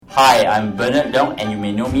Hi, I'm Bernard Leong, and you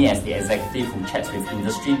may know me as the executive who chats with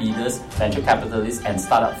industry leaders, venture capitalists, and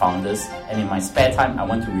startup founders. And in my spare time, I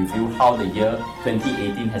want to review how the year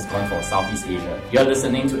 2018 has gone for Southeast Asia. You're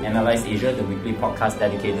listening to Analyze Asia, the weekly podcast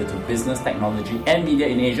dedicated to business, technology, and media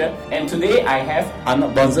in Asia. And today I have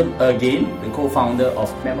Arnold Bonzem again, the co-founder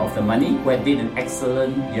of Map of the Money, who did an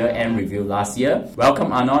excellent year-end review last year.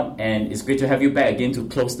 Welcome, Arnold, and it's great to have you back again to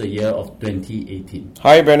close the year of 2018.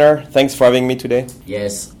 Hi, Bernard. Thanks for having me today.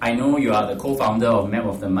 Yes, I know you are the co-founder of Map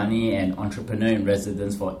of the Money and entrepreneur in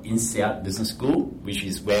residence for INSEAD Business School, which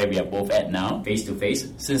is where we are both at now,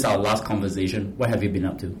 face-to-face. Since our last conversation, what have you been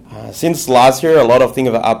up to? Since last year, a lot of things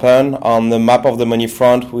have happened. On the Map of the Money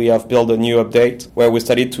front, we have built a new update where we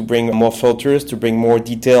started to bring more filters, to bring more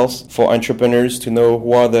details for entrepreneurs to know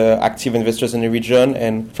who are the active investors in the region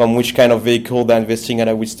and from which kind of vehicle they're investing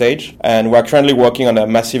at which stage. And we're currently working on a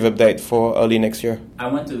massive update for early next year. I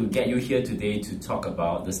want to get you here today to talk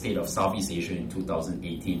about the state of Southeast Asia in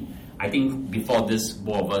 2018. I think before this,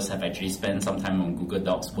 both of us have actually spent some time on Google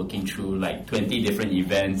Docs working through like 20 different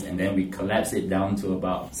events, and then we collapse it down to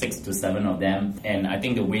about 6 to 7 of them. And I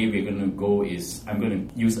think the way we're going to go is I'm going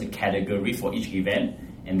to use a category for each event,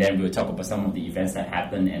 and then we'll talk about some of the events that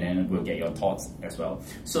happened, and then we'll get your thoughts as well.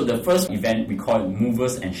 So the first event, we call it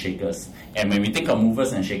Movers and Shakers. And when we think of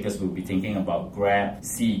Movers and Shakers, we'll be thinking about Grab,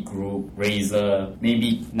 Sea Group, Razer,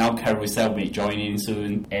 maybe now Carousel may join in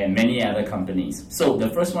soon, and many other companies. So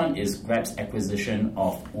the first one is Grab's acquisition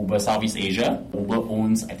of Uber Southeast Asia. Uber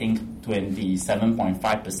owns, I think,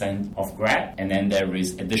 27.5% of Grab, and then there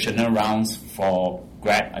is additional rounds for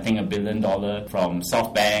Grab, I think $1 billion from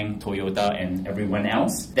SoftBank, Toyota, and everyone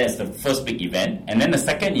else. That's the first big event. And then the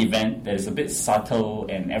second event that is a bit subtle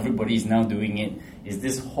and everybody is now doing it is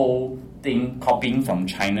this whole thing copying from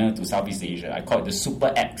China to Southeast Asia. I call it the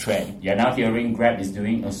super app trend. You're now hearing Grab is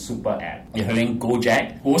doing a super app. You're hearing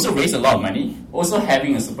Gojek, who also raised a lot of money, also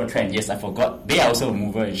having a super trend. Yes, I forgot. They are also a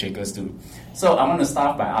mover and shakers too. So I want to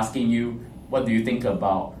start by asking you, what do you think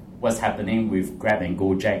about what's happening with Grab and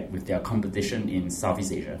Gojek with their competition in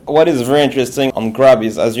Southeast Asia? What is very interesting on Grab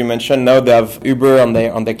is, as you mentioned, now they have Uber on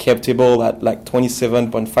their cap table at like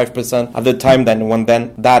 27.5% at the time when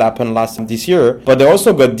that happened this year. But they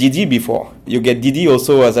also got Didi before. You get Didi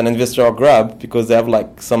also as an investor of Grab because they have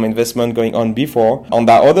like some investment going on before. On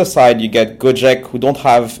the other side, you get Gojek, who don't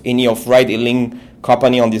have any of ride-hailing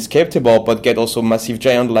company on this cap table, but get also massive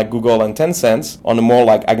giant like Google and Tencent on a more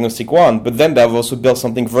like agnostic one. But then they have also built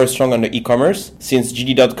something very strong on the e-commerce, since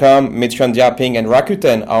JD.com, Meituan Dianping, and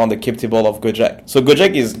Rakuten are on the cap table of Gojek. So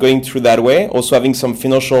Gojek is going through that way, also having some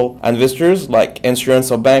financial investors like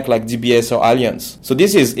insurance or bank like DBS or Allianz. So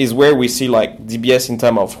this is where we see like DBS in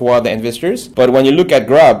terms of who are the investors. But when you look at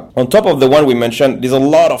Grab, on top of the one we mentioned, there's a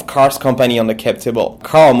lot of cars company on the cap table.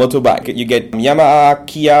 Car or motorbike. You get Yamaha,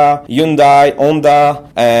 Kia, Hyundai, Honda,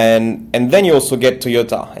 and then you also get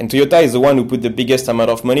Toyota. And Toyota is the one who put the biggest amount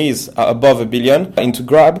of money, is above $1 billion into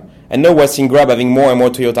Grab. And now we're seeing Grab having more and more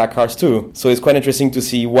Toyota cars too. So it's quite interesting to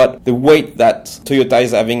see what the weight that Toyota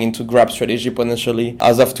is having into Grab strategy potentially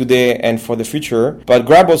as of today and for the future. But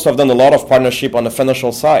Grab also have done a lot of partnership on the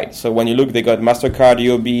financial side. So when you look, they got MasterCard,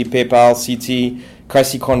 UOB, PayPal, Citi,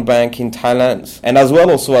 Kasikorn Bank in Thailand, and as well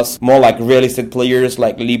also as more like real estate players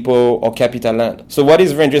like Lippo or CapitaLand. So what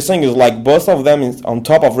is very interesting is like both of them is on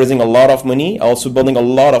top of raising a lot of money, are also building a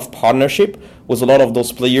lot of partnership with a lot of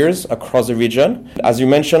those players across the region. As you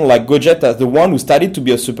mentioned, like Gojek as the one who started to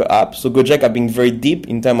be a super app. So Gojek have been very deep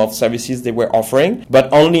in terms of services they were offering, but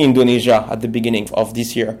only Indonesia at the beginning of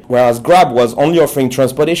this year. Whereas Grab was only offering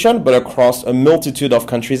transportation, but across a multitude of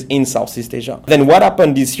countries in Southeast Asia. Then what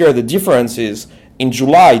happened this year, the difference is, in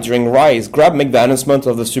July, during Rise, Grab made the announcement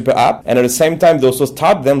of the super app, and at the same time, they also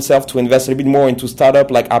start themselves to invest a little bit more into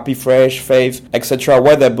startup like Happy Fresh, Fave, etc.,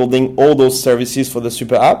 where they're building all those services for the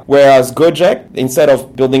super app. Whereas Gojek, instead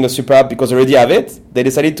of building a super app because they already have it, they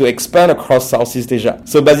decided to expand across Southeast Asia.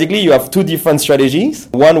 So basically, you have two different strategies.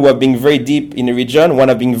 One who have been very deep in the region, one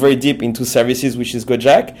have been very deep into services, which is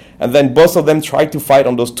Gojek, and then both of them try to fight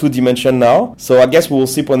on those two dimensions now. So I guess we will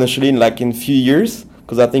see potentially in a few years,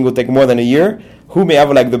 because I think it will take more than a year, who may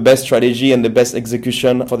have like the best strategy and the best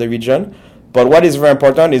execution for the region. But what is very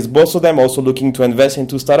important is both of them also looking to invest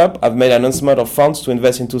into startups. I've made an announcement of funds to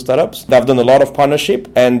invest into startups. They've done a lot of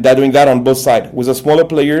partnership, and they're doing that on both sides, with the smaller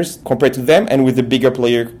players compared to them and with the bigger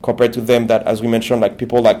player compared to them, that, as we mentioned, like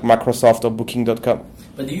people like Microsoft or Booking.com.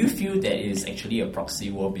 But do you feel there is actually a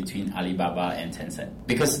proxy war between Alibaba and Tencent?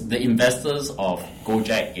 Because the investors of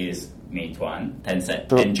Gojek is Meituan,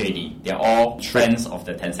 Tencent, and JD. They're all friends of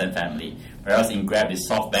the Tencent family. whereas in Grab is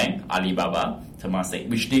SoftBank, Alibaba, Temasek,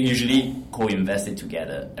 which they usually co-invested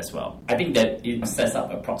together as well. I think that it sets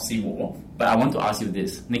up a proxy war, but I want to ask you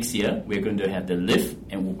this. Next year, we're going to have the Lyft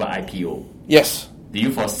and Uber IPO. Yes. Do you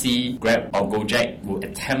foresee Grab or Gojek will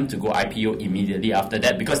attempt to go IPO immediately after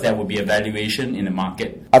that? Because there will be a valuation in the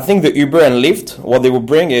market. I think the Uber and Lyft, what they will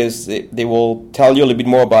bring is they will tell you a little bit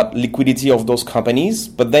more about liquidity of those companies,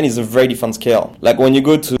 but then it's a very different scale. Like when you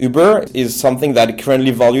go to Uber, is something that is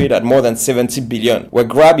currently valued at more than 70 billion, where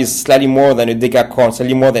Grab is slightly more than a decacorn,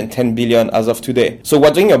 slightly more than 10 billion as of today. So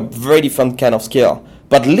we're doing a very different kind of scale.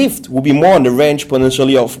 But Lyft will be more on the range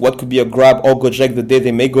potentially of what could be a Grab or Gojek the day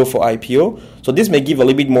they may go for IPO. So this may give a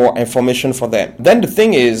little bit more information for them. Then the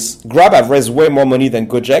thing is, Grab have raised way more money than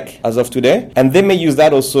Gojek as of today. And they may use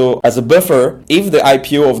that also as a buffer. If the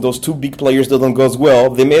IPO of those two big players doesn't go well,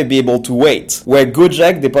 they may be able to wait. Where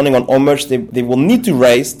Gojek, depending on how much they will need to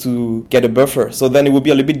raise to get a buffer. So then it will be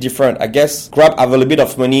a little bit different. I guess Grab have a little bit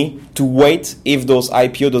of money to wait if those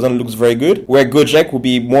IPO doesn't look very good. Where Gojek will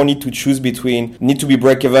be more need to choose between need to be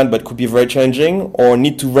break even but could be very challenging, or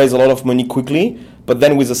need to raise a lot of money quickly, but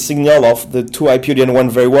then with a signal of the two IPO didn't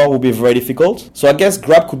went very well will be very difficult. So I guess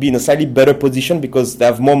Grab could be in a slightly better position because they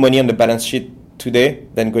have more money on the balance sheet today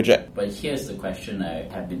than Gojek. But here's the question I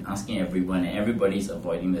have been asking everyone, and everybody's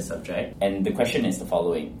avoiding the subject. And the question is the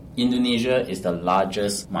following. Indonesia is the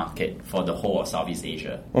largest market for the whole of Southeast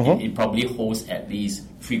Asia. It probably holds at least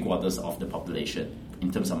 3/4 of the population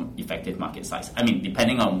in terms of effective market size. I mean,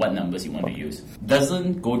 depending on what numbers you want to use.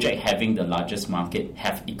 Doesn't Gojek having the largest market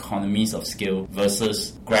have economies of scale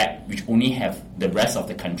versus Grab, which only have the rest of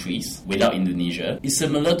the countries without Indonesia? It's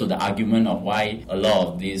similar to the argument of why a lot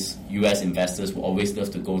of these US investors will always love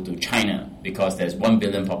to go to China because there's 1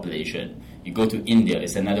 billion population. You go to India,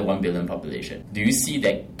 it's another 1 billion population. Do you see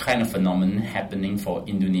that kind of phenomenon happening for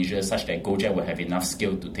Indonesia such that Gojek will have enough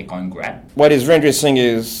scale to take on Grab? What is very interesting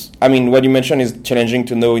is, I mean, what you mentioned is challenging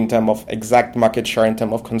to know in terms of exact market share in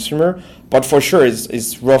terms of consumer, but for sure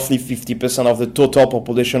it's roughly 50% of the total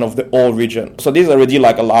population of the whole region. So this is already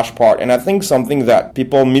like a large part. And I think something that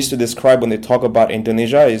people miss to describe when they talk about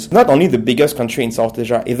Indonesia is not only the biggest country in South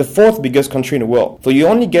Asia, it's the 4th biggest country in the world. So you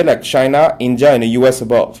only get like China, India, and the US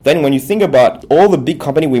above. Then when you think about all the big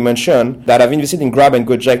companies we mentioned that have invested in Grab and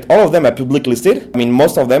Gojek, all of them are public listed. I mean,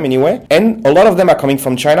 most of them anyway. And a lot of them are coming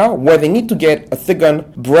from China, where they need to get a second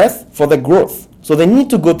breath for their growth. So they need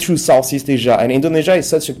to go through Southeast Asia, and Indonesia is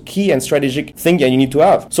such a key and strategic thing that you need to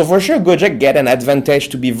have. So for sure, Gojek get an advantage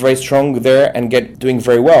to be very strong there and get doing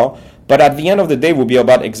very well. But at the end of the day, it will be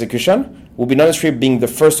about execution. Will be not necessarily being the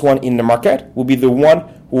first one in the market. Will be the one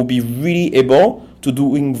who will be really able to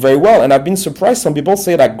doing very well. And I've been surprised. Some people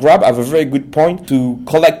say that Grab have a very good point to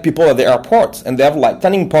collect people at the airport, and they have like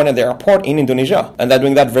turning point at the airport in Indonesia, and they're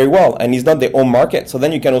doing that very well. And it's not their own market. So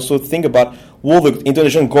then you can also think about, will the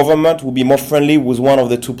Indonesian government will be more friendly with one of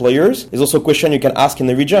the two players? There's also a question you can ask in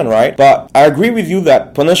the region, right? But I agree with you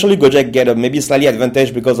that potentially Gojek get a maybe slightly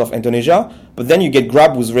advantage because of Indonesia, but then you get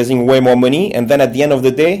Grab who's raising way more money, and then at the end of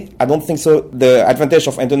the day, I don't think so. The advantage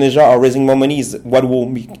of Indonesia or raising more money is what will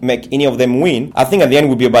make any of them win. I think at the end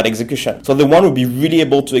will be about execution. So the one who will be really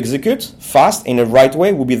able to execute fast in the right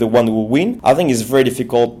way will be the one who will win. I think it's very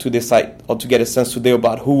difficult to decide or to get a sense today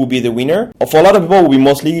about who will be the winner. For a lot of people, will be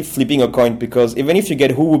mostly flipping a coin, because even if you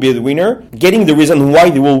get who will be the winner, getting the reason why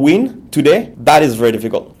they will win today, that is very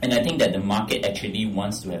difficult. And I think that the market actually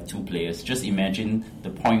wants to have two players. Just imagine the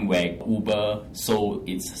point where Uber sold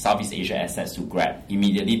its Southeast Asia assets to Grab.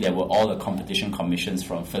 Immediately, there were all the competition commissions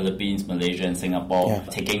from Philippines, Malaysia, and Singapore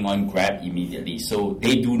taking on Grab immediately. So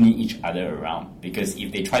they do need each other around, because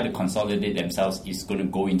if they try to consolidate themselves, it's going to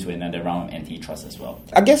go into another round of antitrust as well.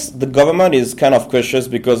 I guess the government is kind of cautious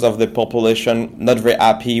because of the population not very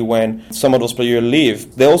happy when some of those players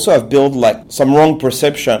leave. They also have built like some wrong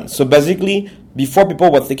perception. So basically, before,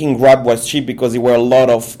 people were thinking Grab was cheap because there were a lot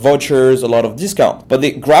of vouchers, a lot of discount. But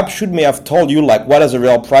the Grab may have told you like what is the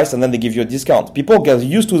real price, and then they give you a discount. People get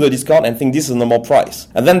used to the discount and think this is a normal price.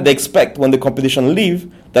 And then they expect when the competition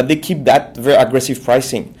leave that they keep that very aggressive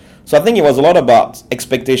pricing. So I think it was a lot about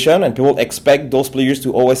expectation, and people expect those players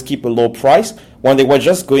to always keep a low price when they were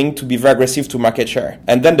just going to be very aggressive to market share.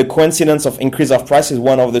 And then the coincidence of increase of price is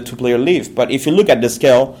one of the two players leave. But if you look at the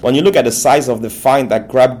scale, when you look at the size of the fine that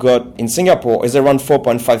Grab got in Singapore, is around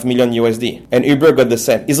 4.5 million USD. And Uber got the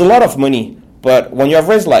same. It's a lot of money. But when you have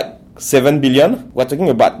raised like 7 billion, we're talking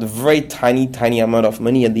about the very tiny amount of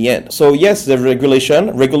money at the end. So yes, the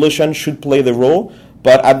regulation should play the role.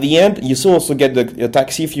 But at the end, you still also get the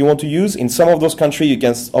taxi if you want to use. In some of those countries, you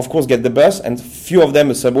can, of course, get the bus, and few of them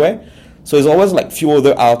a subway. So it's always like few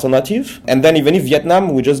other alternative. And then even if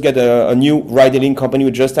Vietnam, we just get a new ride-hailing company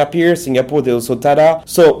who just appeared. Singapore, there's also Tada.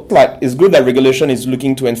 So like it's good that regulation is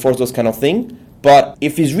looking to enforce those kind of things. But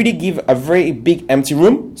if it's really give a very big empty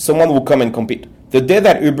room, someone will come and compete. The day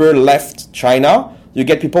that Uber left China, you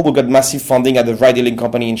get people who got massive funding at the ride-hailing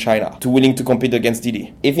company in China to willing to compete against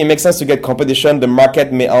Didi. If it makes sense to get competition, the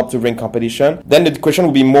market may help to bring competition. Then the question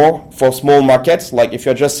will be more for small markets. Like if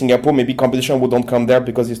you're just Singapore, maybe competition wouldn't come there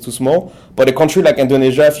because it's too small. But a country like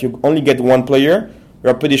Indonesia, if you only get one player,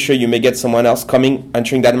 you're pretty sure you may get someone else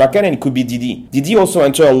entering that market, and it could be Didi. Didi also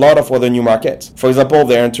enter a lot of other new markets. For example,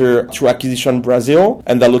 they enter through acquisition Brazil,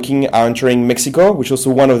 and they're looking at entering Mexico, which is also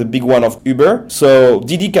one of the big one of Uber. So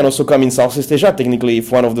Didi can also come in Southeast Asia, technically,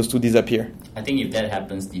 if one of those two disappear. I think if that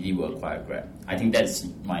happens, Didi will acquire Grab. I think that's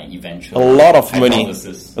my eventual A lot of money.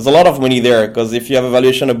 hypothesis. There's a lot of money there, because if you have a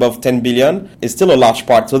valuation above 10 billion, it's still a large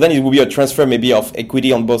part. So then it will be a transfer maybe of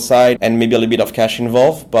equity on both sides and maybe a little bit of cash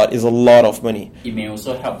involved, but it's a lot of money. It may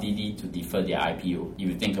also help Didi to defer their IPO. If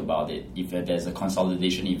you think about it, if there's a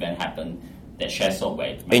consolidation event happen, that share swap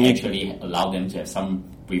might actually allow them to have some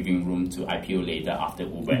breathing room to IPO later after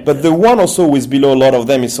Uber. But the one also who is below a lot of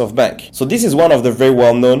them is SoftBank. So this is one of the very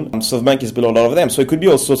well-known. SoftBank is below a lot of them. So it could be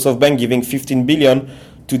also SoftBank giving 15 billion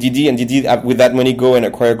to Didi, and Didi with that money go and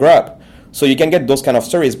acquire Grab. So you can get those kind of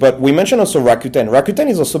stories. But we mentioned also Rakuten. Rakuten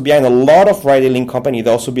is also behind a lot of ride-hailing companies.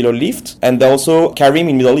 They're also below Lyft, and they're also Careem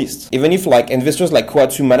in Middle East. Even if like investors like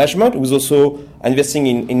Koatsu Management, who's also investing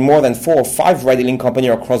in more than 4 or 5 ride-hailing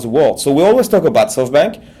companies across the world. So we always talk about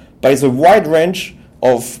SoftBank, but it's a wide range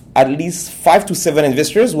of at least 5 to 7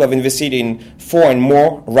 investors who have invested in 4 and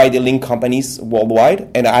more ride-hailing companies worldwide.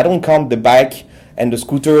 And I don't count the bike and the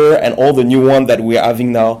scooter and all the new one that we're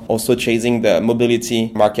having now, also chasing the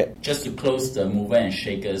mobility market. Just to close the Mover and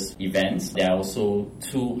Shakers events, there are also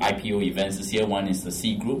 2 IPO events this year. One is the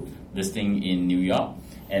C Group listing in New York,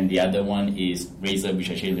 and the other one is Razer,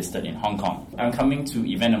 which actually listed in Hong Kong. I'm coming to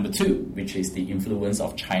event number 2, which is the influence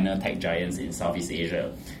of China tech giants in Southeast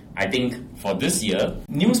Asia. I think for this year,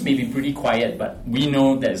 news may be pretty quiet, but we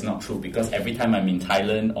know that is not true, because every time I'm in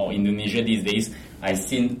Thailand or Indonesia these days, I've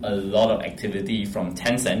seen a lot of activity from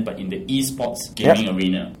Tencent, but in the esports gaming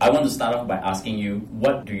arena. I want to start off by asking you,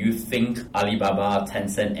 what do you think Alibaba,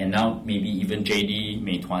 Tencent, and now maybe even JD,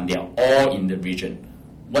 Meituan, they are all in the region?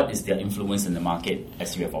 What is their influence in the market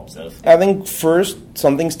as you have observed? I think first,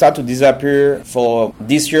 something start to disappear for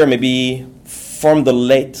this year, maybe from the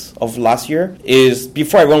late of last year, is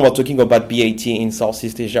before everyone was talking about BAT in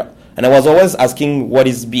Southeast Asia. And I was always asking, what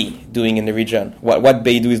is B doing in the region? What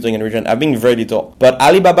Beidou is doing in the region? I've been very little. But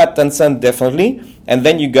Alibaba, Tencent, definitely. And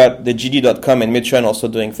then you got the JD.com and Meituan also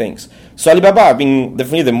doing things. So Alibaba are being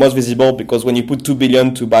definitely the most visible, because when you put 2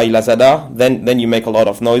 billion to buy Lazada, then you make a lot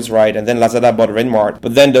of noise, right? And then Lazada bought Renmart.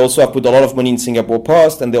 But then they also have put a lot of money in Singapore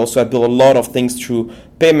Post, and they also have built a lot of things through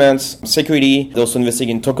payments, security. They're also investing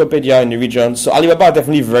in Tokopedia in the region. So Alibaba are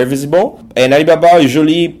definitely very visible. And Alibaba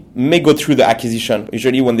usually may go through the acquisition.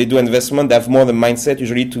 Usually when they do investment, they have more the mindset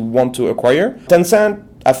usually to want to acquire. Tencent,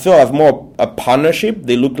 I feel, have more a partnership.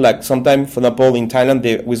 They look like sometimes, for example, in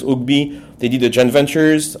Thailand, with Ugbi, they did the joint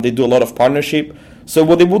ventures. They do a lot of partnership. So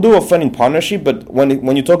what they will do often in partnership, but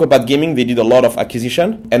when you talk about gaming, they did a lot of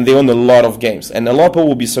acquisition, and they own a lot of games. And a lot of people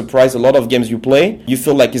will be surprised. A lot of games you play, you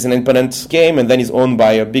feel like it's an independent game, and then it's owned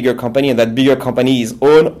by a bigger company, and that bigger company is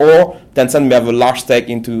owned, or Tencent may have a large stake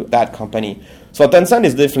into that company. So Tencent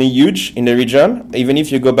is definitely huge in the region. Even if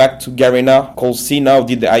you go back to Garena, called C now,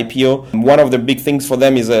 did the IPO. One of the big things for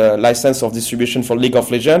them is a license of distribution for League of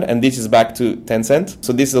Legends, and this is back to Tencent.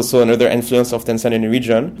 So this is also another influence of Tencent in the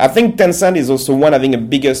region. I think Tencent is also one having a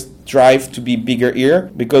biggest drive to be bigger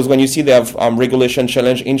here, because when you see they have regulation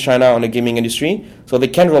challenge in China on the gaming industry, so they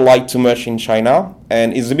can't rely too much in China.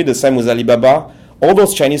 And it's a bit the same with Alibaba. All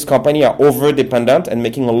those Chinese companies are over-dependent and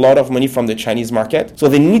making a lot of money from the Chinese market. So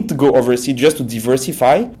they need to go overseas just to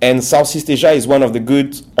diversify. And Southeast Asia is one of the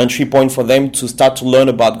good entry points for them to start to learn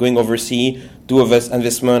about going overseas, do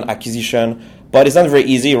investment, acquisition. But it's not very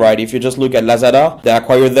easy, right? If you just look at Lazada, they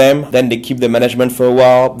acquire them, then they keep the management for a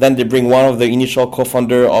while, then they bring one of the initial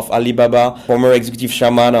co-founder of Alibaba, former executive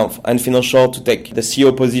chairman of Ant Financial, to take the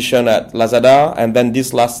CEO position at Lazada, and then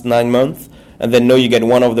this last 9 months. And then now you get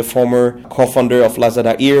one of the former co-founder of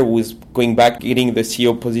Lazada here, who is going back, getting the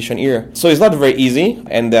CEO position here. So it's not very easy,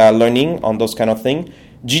 and they are learning on those kind of things.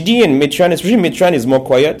 JD and Meituan, especially Meituan, is more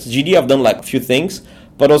quiet. JD have done like a few things,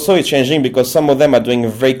 but also it's changing because some of them are doing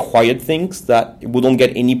very quiet things that wouldn't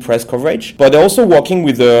get any press coverage. But they're also working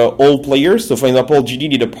with the old players. So for example,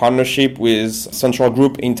 GD did a partnership with Central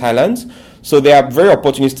Group in Thailand. So they are very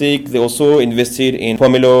opportunistic. They also invested in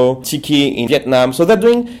Pomelo, Tiki in Vietnam. So they're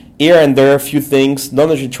doing here and there a few things. Not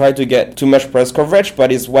that you try to get too much press coverage,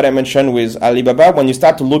 but it's what I mentioned with Alibaba. When you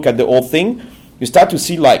start to look at the whole thing, you start to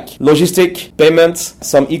see like logistic, payments,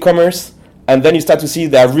 some e-commerce, and then you start to see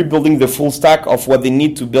they're rebuilding the full stack of what they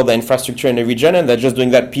need to build the infrastructure in the region, and they're just doing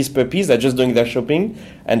that piece per piece. They're just doing their shopping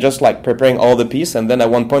and just like preparing all the piece, and then at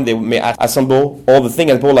one point they may assemble all the thing,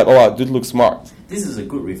 and people are like, oh, wow, dude looks smart. This is a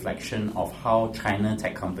good reflection of how China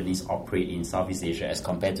tech companies operate in Southeast Asia as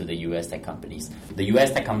compared to the US tech companies. The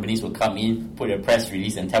US tech companies will come in, put a press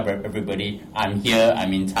release and tell everybody, I'm here,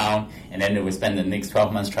 I'm in town, and then they will spend the next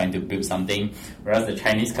 12 months trying to build something. Whereas the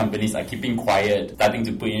Chinese companies are keeping quiet, starting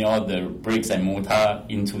to put in all the bricks and mortar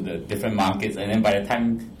into the different markets, and then by the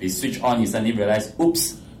time they switch on, you suddenly realize,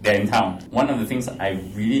 oops, they're in town. One of the things I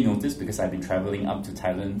really noticed, because I've been traveling up to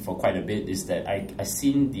Thailand for quite a bit, is that I've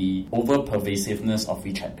seen the over-pervasiveness of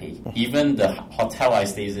WeChat Pay. Even the hotel I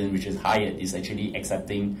stay in, which is Hyatt, is actually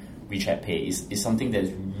accepting WeChat Pay. Is something that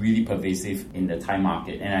is really pervasive in the Thai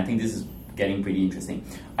market, and I think this is getting pretty interesting.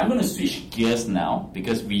 I'm going to switch gears now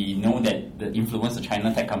because we know that the influence of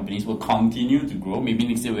China tech companies will continue to grow. Maybe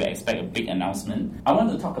next year we expect a big announcement. I want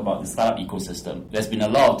to talk about the startup ecosystem. There's been a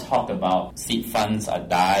lot of talk about seed funds are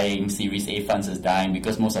dying, Series A funds is dying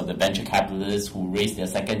because most of the venture capitalists who raise their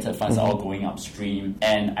second, third funds are all going upstream.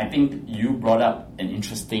 And I think you brought up an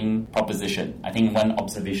interesting proposition. I think one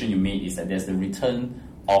observation you made is that there's the return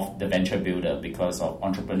of the venture builder because of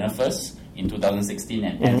Entrepreneur First in 2016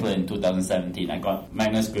 and Antler in 2017. I got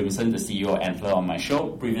Magnus Grimson, the CEO of Antler, on my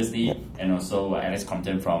show previously, and also Alex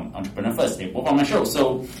Compton from Entrepreneur First. They both on my show.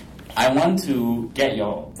 So I want to get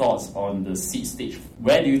your thoughts on the seed stage.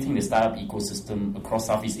 Where do you think the startup ecosystem across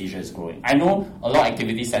Southeast Asia is growing? I know a lot of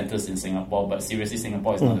activity centers in Singapore, but seriously,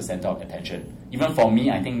 Singapore is not the center of attention. Even for me,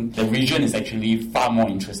 I think the region is actually far more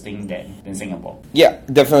interesting than Singapore. Yeah,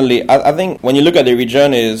 definitely. I think when you look at the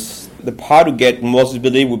region, is the part to get most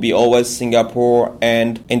visibility would be always Singapore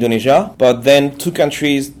and Indonesia. But then two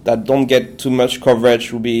countries that don't get too much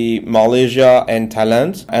coverage would be Malaysia and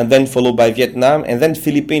Thailand, and then followed by Vietnam, and then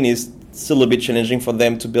Philippines is still a bit challenging for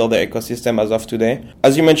them to build their ecosystem as of today.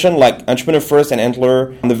 As you mentioned, like Entrepreneur First and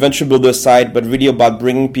Antler on the venture builder side, but really about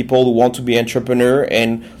bringing people who want to be entrepreneur,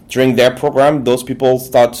 and during their program, those people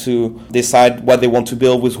start to decide what they want to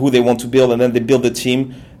build, with who they want to build, and then they build a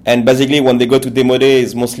team. And basically, when they go to demo day,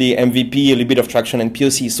 it's mostly MVP, a little bit of traction, and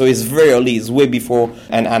POC. So it's very early. It's way before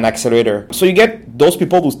an accelerator. So you get those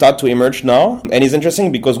people who start to emerge now. And it's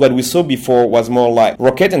interesting because what we saw before was more like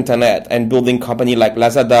Rocket Internet and building company like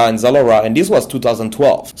Lazada and Zalora. And this was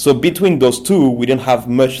 2012. So between those two, we didn't have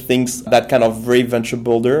much things that kind of very venture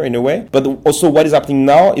builder in a way. But also what is happening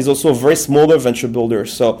now is also very smaller venture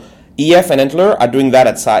builders. So EF and Antler are doing that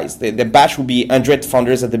at size. The batch will be 100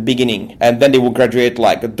 founders at the beginning, and then they will graduate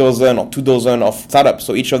like a dozen or 2 dozen of startups.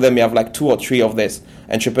 So each of them may have like 2 or 3 of this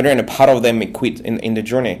entrepreneur, and a part of them may quit in the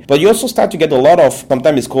journey. But you also start to get a lot of,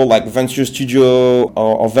 sometimes it's called like venture studio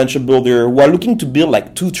or venture builder, who are looking to build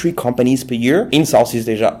like 2-3 companies per year in Southeast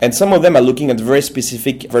Asia. And some of them are looking at very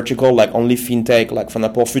specific vertical, like only fintech, like for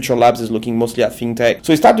example, Future Labs is looking mostly at fintech.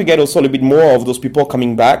 So you start to get also a little bit more of those people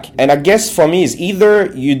coming back. And I guess for me, is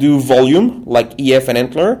either you do volume like EF and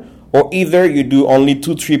Antler, or either you do only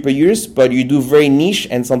 2-3 per year, but you do very niche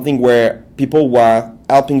and something where people who are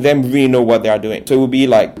helping them really know what they are doing. So it would be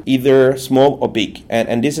like either small or big.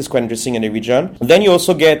 And this is quite interesting in the region. Then you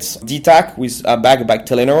also get DTAC with backed by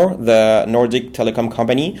Telenor, the Nordic telecom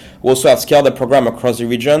company, who also have scaled the program across the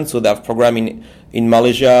region. So they have program in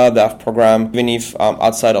Malaysia, they have program even if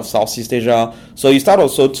outside of Southeast Asia. So you start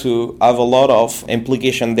also to have a lot of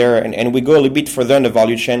implication there. And we go a little bit further in the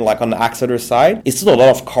value chain, like on the accelerator side. It's still a lot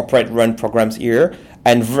of corporate run programs here,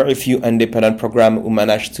 and very few independent programs who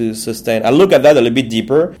manage to sustain. I look at that a little bit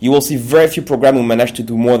deeper. You will see very few programs who manage to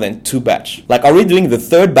do more than 2 batch. Like already doing the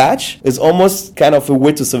 3rd batch is almost kind of a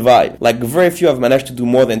way to survive. Like very few have managed to do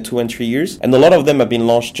more than 2 and 3 years, and a lot of them have been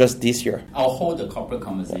launched just this year. I'll hold the corporate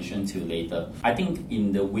conversation till later. I think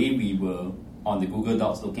in the way we were on the Google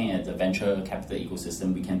Docs looking at the venture capital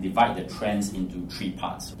ecosystem, we can divide the trends into 3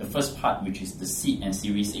 parts. The first part, which is the seed and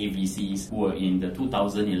Series A VCs who were in the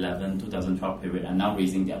 2011-2012 period, are now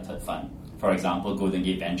raising their 3rd fund. for example, Golden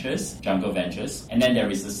Gate Ventures, Jungle Ventures, and then there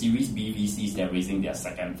is the Series B VCs that are raising their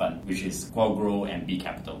second fund, which is Qualgrow and B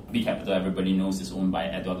Capital. B Capital, everybody knows, is owned by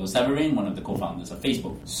Eduardo Severin, one of the co-founders of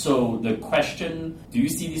Facebook. So the question, do you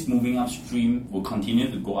see this moving upstream will continue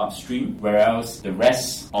to go upstream, whereas the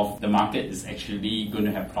rest of the market is actually going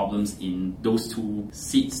to have problems in those two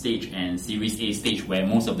seed stage and Series A stage where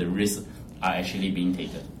most of the risks are actually being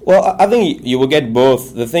taken? Well, I think you will get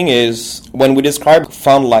both. The thing is, when we describe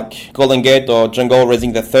fund like Golden Gate or Jungle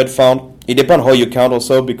raising the third fund, it depends how you count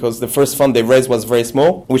also, because the first fund they raised was very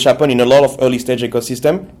small, which happened in a lot of early stage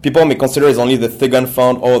ecosystem. People may consider it's only the second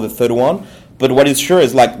fund or the third one. But what is sure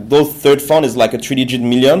is like those third fund is like a 3-digit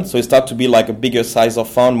million. So it starts to be like a bigger size of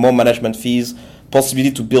fund, more management fees,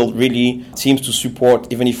 possibility to build really teams to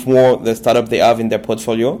support even if more the startup they have in their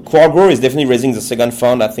portfolio. Qualgrow is definitely raising the second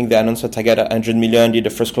fund. I think they announced a target at 100 million, did the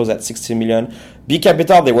first close at 60 million. B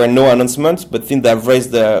Capital, there were no announcements, but think they've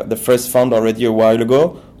raised the first fund already a while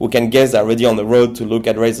ago. We can guess they're already on the road to look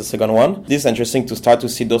at raise the second one. This is interesting to start to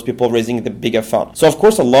see those people raising the bigger fund. So of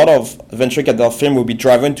course, a lot of venture capital firms will be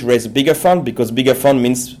driven to raise a bigger fund because bigger fund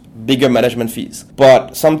means bigger management fees.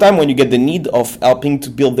 But sometimes when you get the need of helping to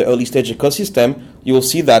build the early stage ecosystem, you will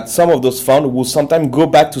see that some of those funds will sometimes go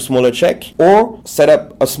back to smaller check or set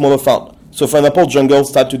up a smaller fund. So for example, Jungle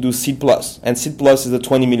start to do Seed Plus, and Seed Plus is a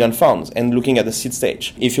 20 million funds and looking at the seed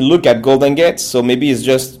stage. If you look at Golden Gate, so maybe it's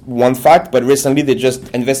just one fact, but recently they just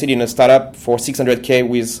invested in a startup for 600K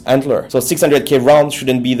with Antler. So 600K round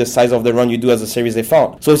shouldn't be the size of the round you do as a Series A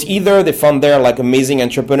fund. So it's either they found there like amazing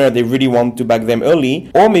entrepreneur, they really want to back them early,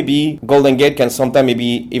 or maybe Golden Gate can sometimes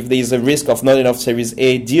maybe if there is a risk of not enough Series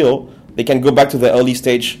A deal, they can go back to the early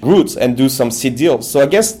stage roots and do some seed deals. So I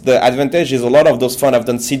guess the advantage is a lot of those funds have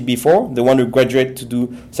done seed before. They want to graduate to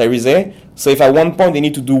do Series A. So if at one point they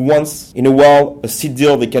need to do once in a while a seed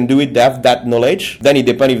deal, they can do it. They have that knowledge. Then it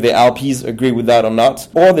depends if the LPs agree with that or not.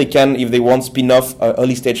 Or they can, if they want, spin off an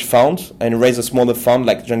early stage fund and raise a smaller fund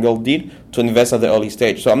like Jungle did to invest at the early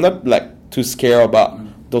stage. So I'm not like too scared about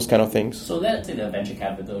those kind of things. So let's say the venture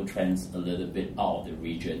capital trends a little bit out of the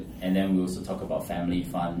region, and then we also talk about family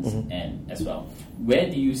funds and as well. Where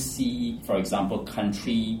do you see, for example,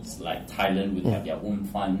 countries like Thailand would have their own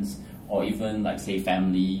funds, or even like say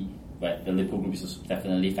family, but the Lippo Group is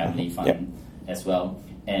definitely family fund as well.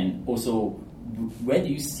 And also, where do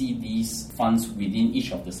you see these funds within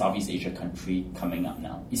each of the Southeast Asia country coming up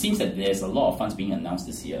now? It seems that there's a lot of funds being announced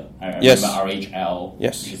this year. I remember RHL,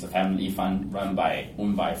 which is a family fund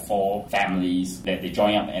owned by 4 families that they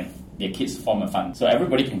join up and their kids form a fund. So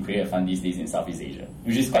everybody can create a fund these days in Southeast Asia,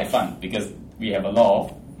 which is quite fun because we have a lot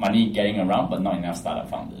of money getting around, but not enough startup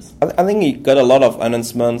founders. I think you got a lot of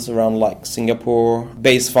announcements around like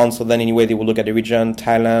Singapore-based funds, so then anyway they will look at the region,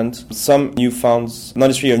 Thailand, some new funds, not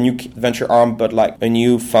necessarily a new venture arm, but like a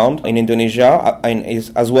new fund in Indonesia and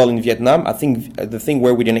as well in Vietnam. I think the thing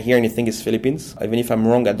where we didn't hear anything is Philippines. Even if I'm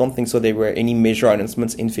wrong, I don't think so there were any major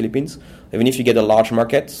announcements in Philippines, even if you get a large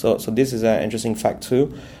market. So this is an interesting fact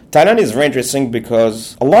too. Thailand is very interesting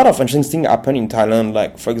because a lot of interesting things happen in Thailand.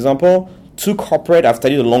 Like for example, 2 corporate I've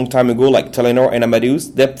studied a long time ago, like Telenor and Amadeus,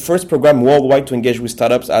 their first program worldwide to engage with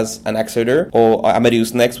startups as an accelerator, or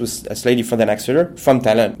Amadeus Next was a slightly different than accelerator, from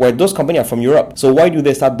Thailand, where those companies are from Europe. So why do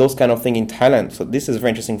they start those kind of thing in Thailand? So this is a very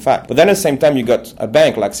interesting fact. But then at the same time, you got a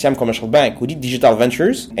bank like Siam Commercial Bank who did digital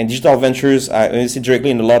ventures, and digital ventures are invested directly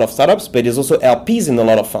in a lot of startups, but there's also LPs in a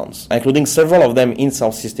lot of funds, including several of them in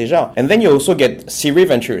Southeast Asia. And then you also get Siri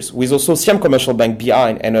Ventures, with also Siam Commercial Bank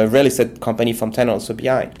behind, and a real estate company from Thailand also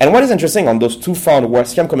behind. And what is interesting on those 2 funds where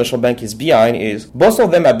Siam Commercial Bank is behind is both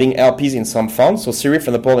of them are being LPs in some funds. So Siri,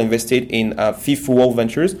 for example, invested in Fifth Wall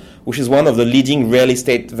Ventures, which is one of the leading real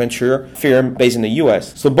estate venture firm based in the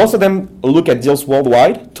US. So both of them look at deals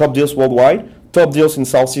worldwide, top deals in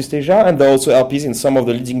Southeast Asia, and they're also LPs in some of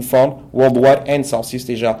the leading funds worldwide and Southeast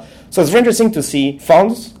Asia. So it's very interesting to see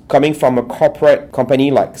funds coming from a corporate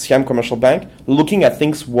company like Siam Commercial Bank looking at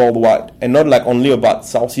things worldwide and not like only about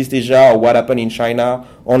Southeast Asia or what happened in China,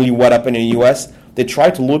 only what happened in the US. They try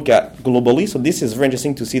to look at globally. So this is very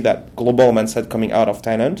interesting to see that global mindset coming out of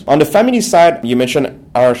Thailand. On the family side, you mentioned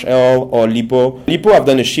RHL or Lippo. Lippo have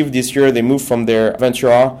done a shift this year. They moved from their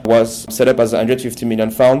Ventura, was set up as a 150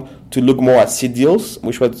 million fund, to look more at seed deals,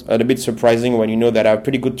 which was a bit surprising when you know that I have a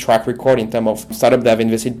pretty good track record in terms of startups that have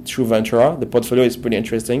invested through Ventura. The portfolio is pretty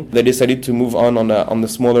interesting. They decided to move on the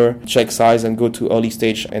smaller check size and go to early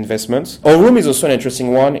stage investments. Aurum is also an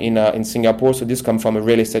interesting one in Singapore. So this comes from a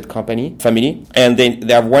real estate company, family. And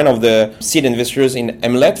they have one of the seed investors in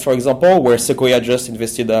Mlet, for example, where Sequoia just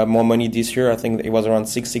invested more money this year. I think it was around around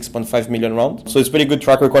 6.5 million round. So it's pretty good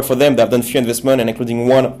track record for them. They've done few investment and including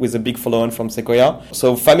one with a big follow-on from Sequoia.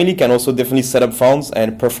 So family can also definitely set up funds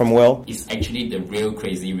and perform well. It's actually the real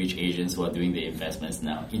crazy rich Asians who are doing the investments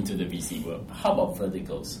now into the VC world. How about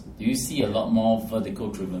verticals? Do you see a lot more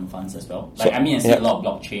vertical-driven funds as well? I see a lot of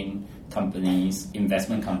blockchain companies,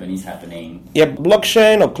 investment companies happening. Yeah,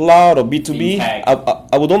 blockchain or cloud or B2B.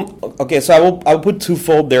 I wouldn't. Okay, so I will put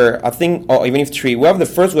twofold there. I think, or even if three. We have the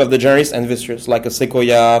generalist investors like a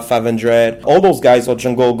Sequoia, 500, all those guys or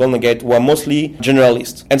Jungle, Golden Gate who are mostly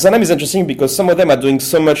generalists. And sometimes it's interesting because some of them are doing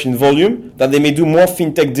so much in volume that they may do more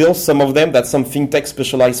fintech deals, some of them, than some fintech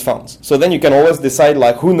specialized funds. So then you can always decide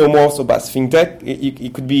like who know more about fintech.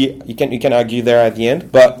 It could be, you can argue there at the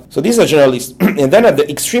end. But so these are generalists. And then at the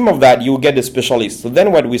extreme of that, you get the specialists. So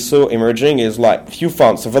then what we saw emerging is like few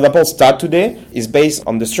funds. So for example, Start today is based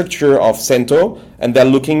on the structure of Cento, and they're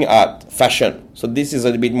looking at fashion. So this is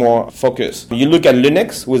a bit more focused. You look at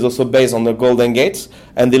Linux, who is also based on the Golden Gates,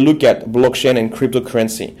 and they look at blockchain and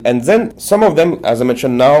cryptocurrency. And then some of them, as I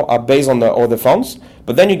mentioned now, are based on the other funds.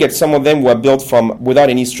 But then you get some of them who are built from without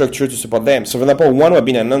any structure to support them. So for example, one who have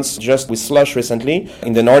been announced just with Slush recently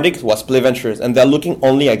in the Nordics was Play Ventures, and they're looking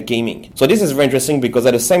only at gaming. So this is very interesting because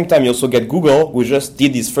at the same time you also get Google, who just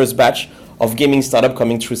did his first batch of gaming startup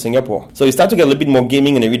coming through Singapore. So you start to get a little bit more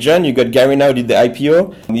gaming in the region. You got Gary now did the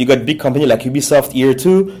IPO. You got big company like Ubisoft here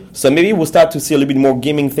too. So maybe we'll start to see a little bit more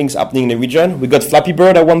gaming things happening in the region. We got Flappy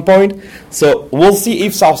Bird at one point. So we'll see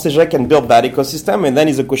if South Asia can build that ecosystem. And then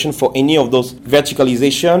is a question for any of those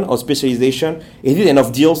verticalization or specialization. Is it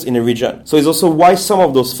enough deals in the region? So it's also why some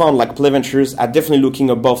of those funds like Play Ventures are definitely looking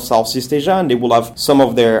above Southeast Asia, and they will have some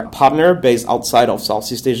of their partner based outside of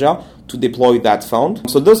Southeast Asia to deploy that fund.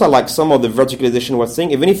 So those are like some of the verticalization we're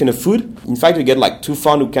seeing, even if in the food. In fact, we get like two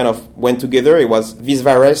funds who kind of went together. It was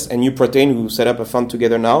Visvares and New Protein who set up a fund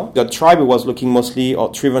together now. We got Tribe, who was looking mostly,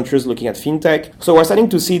 or Tree Ventures looking at fintech. So we're starting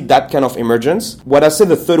to see that kind of emergence. What I said,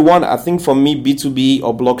 the third one, I think for me, B2B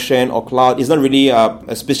or blockchain or cloud is not really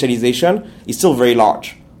a specialization. It's still very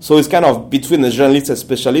large. So it's kind of between the generalist and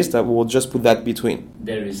specialist. I will just put that between.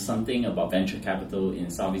 There is something about venture capital in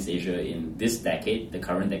Southeast Asia in this decade, the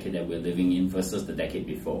current decade that we're living in versus the decade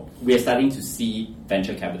before. We are starting to see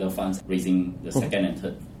venture capital funds raising the second and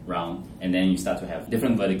third round, and then you start to have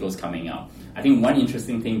different verticals coming out. I think one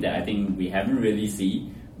interesting thing that I think we haven't really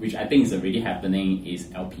seen, which I think is already happening, is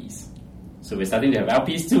LPs. So we're starting to have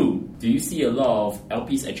LPs too. Do you see a lot of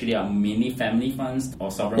LPs actually are mainly family funds or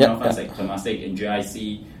sovereign wealth funds like Temasek and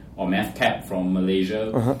GIC or MathCap from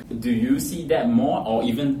Malaysia? Do you see that more, or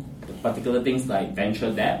even particular things like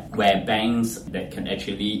venture debt, where banks that can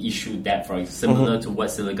actually issue debt, for similar to what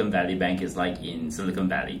Silicon Valley Bank is like in Silicon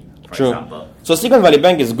Valley, for example? So Silicon Valley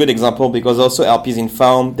Bank is a good example because also LPs in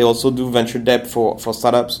fund, they also do venture debt for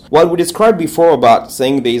startups. What we described before about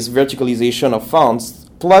saying there is verticalization of funds,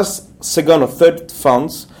 plus second or third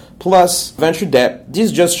funds, plus venture debt,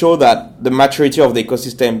 this just shows that the maturity of the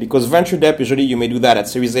ecosystem, because venture debt, usually you may do that at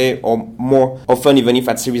Series A or more often even if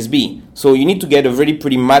at Series B. So you need to get a very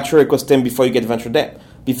pretty mature ecosystem before you get venture debt.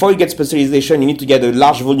 Before you get specialization, you need to get a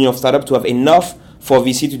large volume of startup to have enough for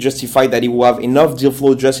VC to justify that it will have enough deal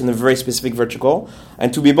flow just in a very specific vertical.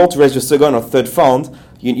 And to be able to raise your second or third fund,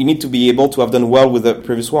 you need to be able to have done well with the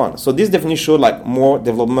previous one. So this definitely showed like more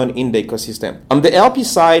development in the ecosystem. On the LP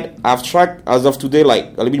side, I've tracked as of today like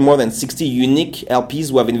a little bit more than 60 unique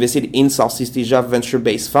LPs who have invested in Southeast Asia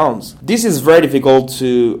venture-based funds. This is very difficult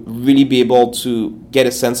to really be able to get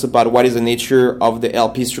a sense about what is the nature of the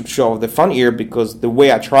LP structure of the fund here, because the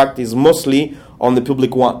way I tracked is mostly on the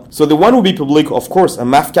public one. So the one will be public, of course, a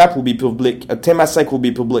MathCap will be public, a Temasek will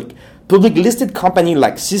be public. Public listed company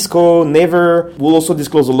like Cisco, Naver will also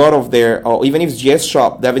disclose a lot of their, or even if it's GS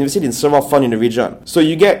Shop, they have invested in several funds in the region. So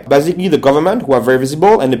you get basically the government who are very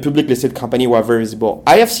visible and the public listed company who are very visible.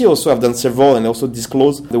 IFC also have done several and also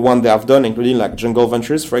disclose the one they have done, including like Jungle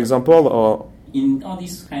Ventures, for example, or in all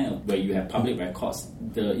these kind of where you have public records,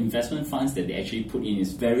 the investment funds that they actually put in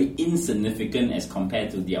is very insignificant as compared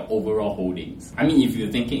to their overall holdings. I mean, if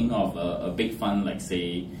you're thinking of a big fund like,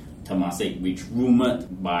 say, Temasek, which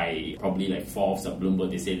rumored by probably like Forbes or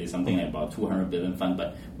Bloomberg, they say there's something like about 200 billion fund,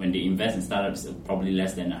 but when they invest in startups, probably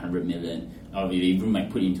less than 100 million. Or they even might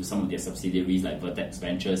put into some of their subsidiaries like Vertex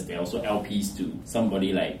Ventures. They're also LPs to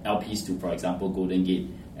somebody like LPs to, for example, Golden Gate,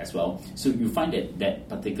 as well. So you find that that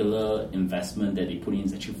particular investment that they put in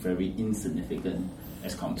is actually very insignificant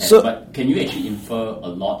as compared. But can you actually infer a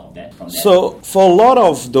lot of that from that? So for a lot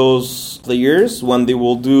of those players, when they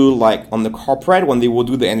will do like on the corporate, when they will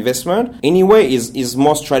do the investment, anyway is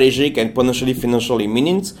more strategic and potentially financially,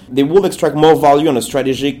 meaning they will extract more value on a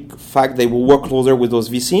strategic fact. They will work closer with those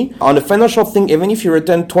VC. On the financial thing, even if you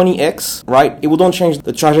return 20x, right, it will don't change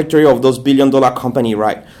the trajectory of those billion-dollar company,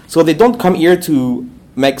 right? So they don't come here to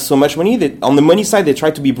make so much money. On the money side, they try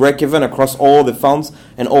to be break-even across all the funds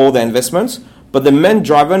and all the investments. But the main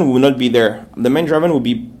driver will not be there. The main driver will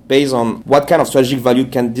be based on what kind of strategic value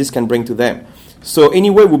this can bring to them. So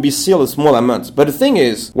anyway, will be still a small amount. But the thing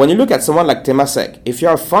is, when you look at someone like Temasek, if you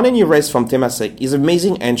are funding you raise from Temasek, is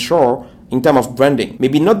amazing and sure in terms of branding.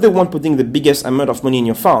 Maybe not the one putting the biggest amount of money in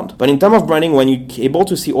your fund, but in terms of branding, when you're able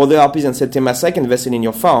to see other LPs and say Temasek invested in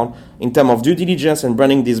your fund, in terms of due diligence and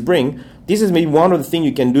branding this is maybe one of the things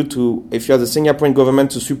you can do to, if you are the Singaporean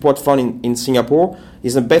government to support fund in Singapore,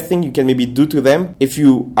 is the best thing you can maybe do to them. If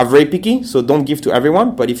you are very picky, so don't give to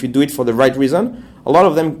everyone, but if you do it for the right reason, a lot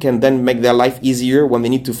of them can then make their life easier when they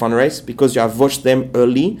need to fundraise because you have watched them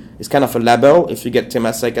early. It's kind of a label if you get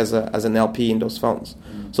Temasek as an LP in those funds.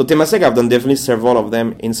 So Temasek, I've done definitely several of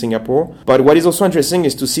them in Singapore. But what is also interesting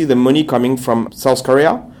is to see the money coming from South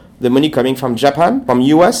Korea, the money coming from Japan, from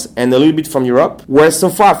US, and a little bit from Europe. Where so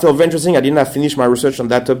far I feel very interesting. I didn't have finished my research on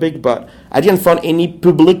that topic, but I didn't find any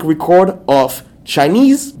public record of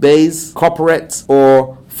Chinese-based corporates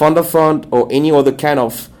or fund of fund or any other kind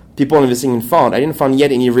of people investing in fund. I didn't find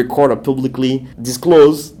yet any record or publicly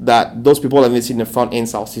disclose that those people invested in a fund in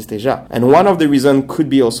Southeast Asia. And one of the reasons could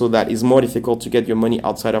be also that it's more difficult to get your money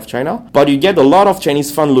outside of China. But you get a lot of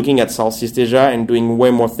Chinese funds looking at Southeast Asia and doing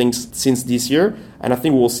way more things since this year. And I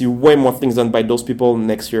think we'll see way more things done by those people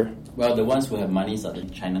next year. Well, the ones who have money are the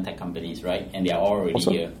China tech companies, right? And they are already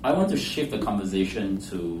here. I want to shift the conversation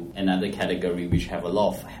to another category which have a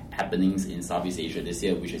lot of happenings in Southeast Asia this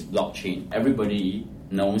year, which is blockchain. Everybody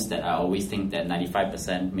knows that I always think that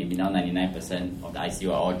 95%, maybe now 99% of the ICO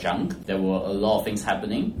are all junk. There were a lot of things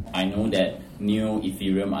happening. I know that Neo,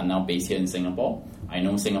 Ethereum are now based here in Singapore. I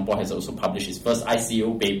know Singapore has also published its first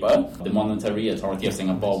ICO paper. The Monetary Authority of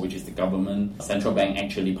Singapore, which is the government central bank,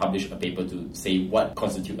 actually published a paper to say what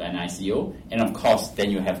constitutes an ICO. And of course, then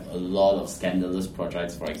you have a lot of scandalous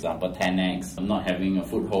projects. For example, 10x not having a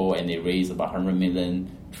foothold, and they raised about 100 million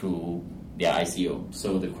through their ICO.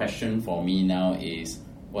 So the question for me now is,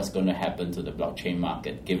 what's going to happen to the blockchain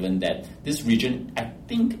market, given that this region, I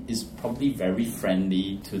think, is probably very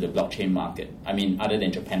friendly to the blockchain market? I mean, other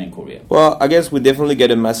than Japan and Korea. Well, I guess we definitely get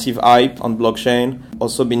a massive hype on blockchain,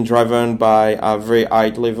 also been driven by a very high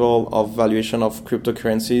level of valuation of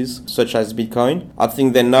cryptocurrencies, such as Bitcoin. I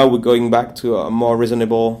think that now we're going back to a more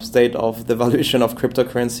reasonable state of the valuation of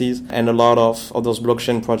cryptocurrencies and a lot of those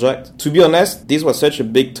blockchain projects. To be honest, this was such a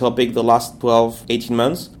big topic the last 12, 18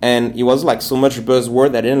 months, and it was like so much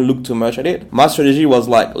buzzword that I didn't look too much at it. My strategy was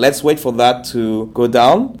like, let's wait for that to go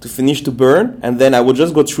down, to finish to burn, and then I would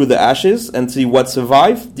just go through the ashes and see what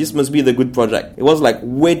survived. This must be the good project. It was like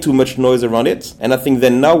way too much noise around it, and I think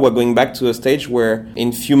then now we're going back to a stage where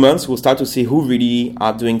in few months we'll start to see who really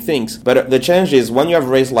are doing things. But the challenge is when you have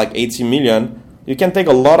raised like 80 million, you can take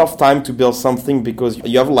a lot of time to build something because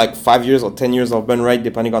you have like 5 years or 10 years of burn rate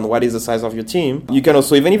depending on what is the size of your team. You can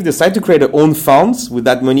also, even if you decide to create your own funds with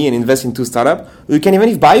that money and invest into startup, you can even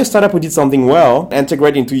if buy a startup who did something well,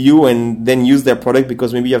 integrate into you and then use their product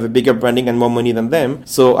because maybe you have a bigger branding and more money than them.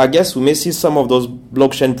 So I guess we may see some of those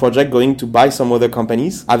blockchain projects going to buy some other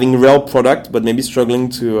companies, having real product but maybe struggling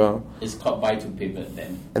to... It's called buy to pivot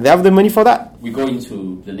then. And they have the money for that. We go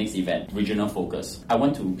into the next event, regional focus. I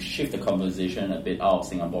want to shift the conversation a bit out of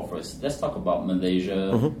Singapore first. Let's talk about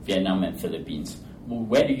Malaysia, Vietnam, and Philippines.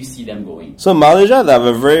 Where do you see them going? So Malaysia, they have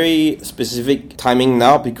a very specific timing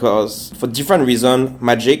now because for different reasons,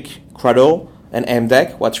 Magic, Cradle, and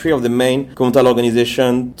MDEC were three of the main governmental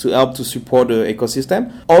organizations to help to support the ecosystem.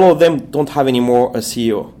 All of them don't have anymore a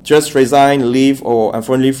CEO. Just resign, leave, or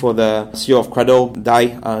unfortunately for the CEO of Cradle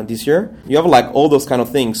die this year. You have like all those kind of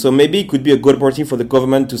things. So maybe it could be a good opportunity for the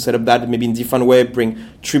government to set up that maybe in different way, bring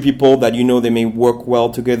three people that you know they may work well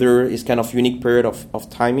together. It's kind of unique period of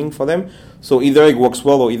timing for them. So either it works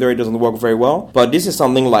well or either it doesn't work very well. But this is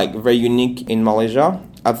something like very unique in Malaysia.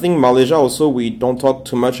 I think Malaysia also, we don't talk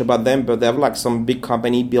too much about them, but they have like some big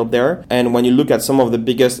company built there. And when you look at some of the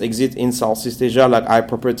biggest exits in Southeast Asia, like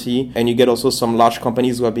iProperty, and you get also some large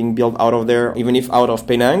companies who are being built out of there, even if out of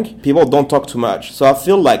Penang, people don't talk too much. So I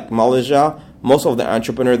feel like Malaysia Most of the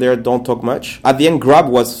entrepreneurs there don't talk much. At the end, Grab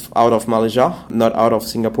was out of Malaysia, not out of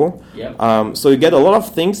Singapore. Yep. So you get a lot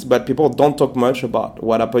of things, but people don't talk much about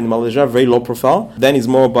what happened in Malaysia, very low profile. Then it's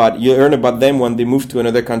more about, you learn about them when they move to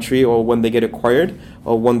another country or when they get acquired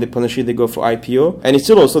or when they potentially they go for IPO. And it's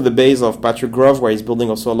still also the base of Patrick Grove, where he's building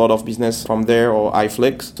also a lot of business from there, or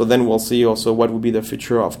iFlix. So then we'll see also what would be the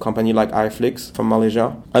future of company like iFlix from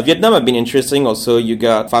Malaysia. Vietnam have been interesting also. You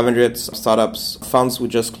got 500 startups funds who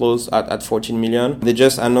just closed at 14 million. They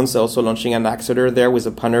just announced they're also launching an accelerator there with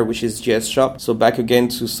a partner, which is GS Shop. So back again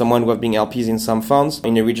to someone who have been LPs in some funds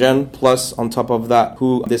in the region, plus on top of that,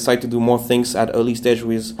 who decide to do more things at early stage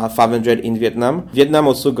with 500 in Vietnam. Vietnam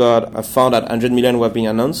also got a fund at 100 million who have been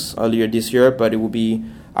announced earlier this year, but it will be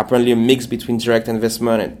apparently a mix between direct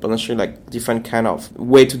investment and potentially like different kind of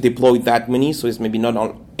way to deploy that money. So it's maybe not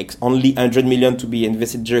only 100 million to be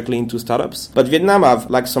invested directly into startups. But Vietnam have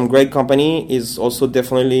like some great company, is also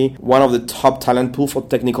definitely one of the top talent pool for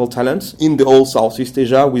technical talents in the whole Southeast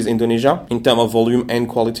Asia with Indonesia in terms of volume and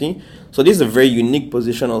quality. So this is a very unique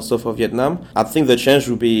position also for Vietnam. I think the change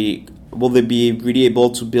will they be really able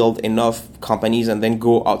to build enough companies and then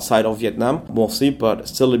go outside of Vietnam? We'll see, but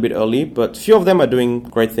still a bit early. But few of them are doing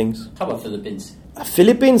great things. How about Philippines?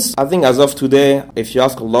 Philippines, I think as of today, if you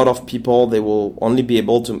ask a lot of people, they will only be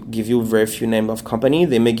able to give you very few name of company.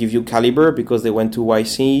 They may give you Caliber because they went to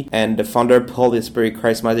YC and the founder Paul is a very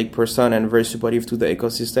charismatic person and very supportive to the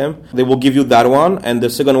ecosystem. They will give you that one, and the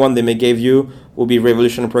second one they may give you will be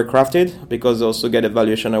Revolution Precrafted because they also get a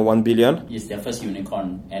valuation of 1 billion. It's their first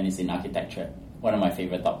unicorn and it's in architecture. One of my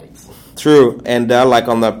favorite topics. True, and they're like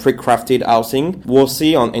on the pre-crafted housing. We'll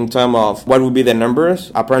see in terms of what will be the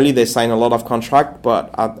numbers. Apparently they signed a lot of contract,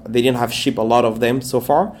 but they didn't have shipped a lot of them so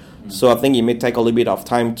far. So I think it may take a little bit of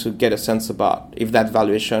time to get a sense about if that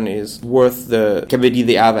valuation is worth the capability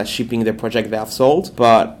they have at shipping the project they have sold.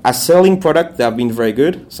 But as selling product, they have been very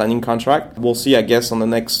good, signing contract. We'll see, I guess, on the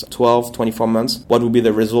next 12, 24 months, what will be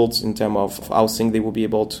the results in terms of housing they will be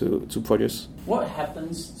able to produce. What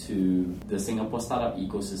happens to the Singapore startup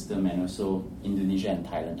ecosystem and also Indonesia and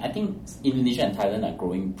Thailand? I think Indonesia and Thailand are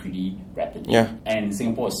growing pretty rapidly. Yeah. And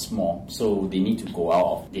Singapore is small, so they need to go out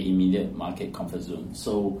of the immediate market comfort zone.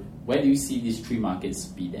 So where do you see these three markets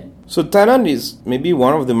be then? So Thailand is maybe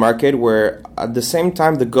one of the market where at the same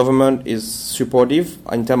time the government is supportive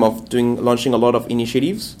in terms of launching a lot of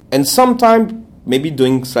initiatives. And sometimes maybe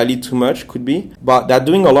doing slightly too much could be, but they're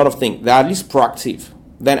doing a lot of things. They're at least proactive.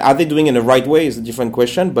 Then are they doing it in the right way is a different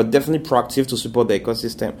question, but definitely proactive to support the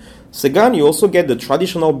ecosystem. Second, you also get the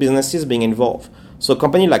traditional businesses being involved. So a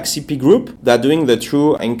company like CP Group, they're doing the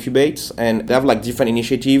true incubates and they have like different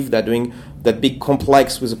initiatives. They're doing that big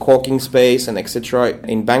complex with a co-working space and etc.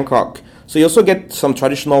 in Bangkok. So you also get some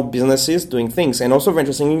traditional businesses doing things. And also very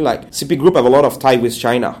interestingly, like CP Group have a lot of tie with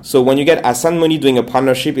China. So when you get Asan Money doing a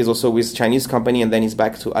partnership is also with Chinese company and then it's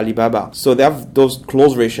back to Alibaba. So they have those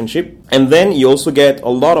close relationship. And then you also get a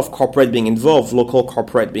lot of corporate being involved, local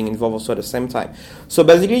corporate being involved also at the same time. So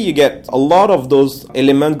basically you get a lot of those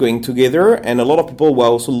elements going together and a lot of people who are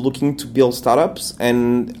also looking to build startups,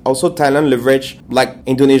 and also Thailand leverage like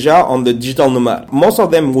Indonesia on the digital nomad. Most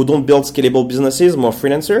of them who don't build scalable businesses, more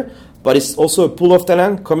freelancer, but it's also a pool of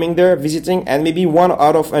talent coming there, visiting, and maybe 1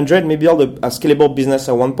 out of 100 may build a scalable business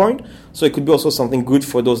at one point. So it could be also something good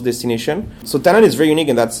for those destinations. So Thailand is very unique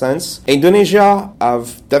in that sense. Indonesia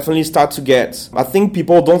have definitely started to get, I think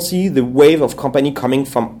people don't see the wave of company coming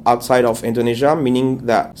from outside of Indonesia, meaning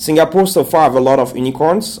that Singapore so far have a lot of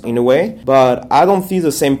unicorns in a way, but I don't see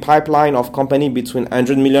the same pipeline of company between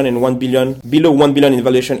 100 million and 1 billion, below 1 billion in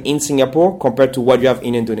valuation in Singapore compared to what you have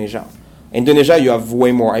in Indonesia. Indonesia, you have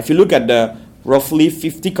way more. If you look at the roughly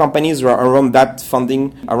 50 companies who are around that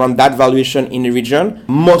funding, around that valuation in the region,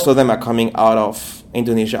 most of them are coming out of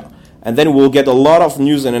Indonesia. And then we'll get a lot of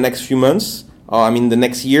news in the next few months, the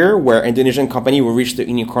next year, where Indonesian company will reach the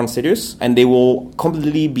unicorn status and they will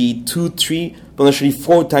completely be 2, 3, potentially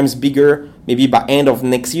 4 times bigger, maybe by end of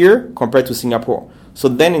next year compared to Singapore. So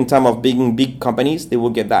then in terms of being big companies, they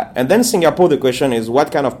will get that. And then Singapore, the question is what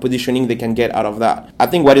kind of positioning they can get out of that. I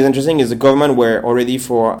think what is interesting is the government were already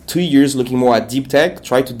for 2 years looking more at deep tech,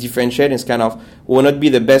 try to differentiate. It's kind of will not be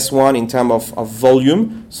the best one in terms of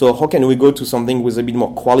volume. So how can we go to something with a bit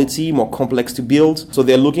more quality, more complex to build? So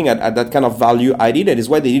they're looking at that kind of value added. That is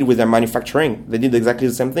what they did with their manufacturing. They did exactly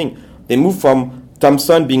the same thing. They moved from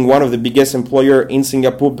Thomson being one of the biggest employer in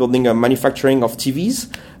Singapore, building a manufacturing of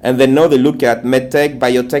TVs. And then now they look at medtech,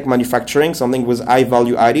 biotech manufacturing, something with high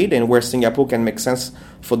value added, and where Singapore can make sense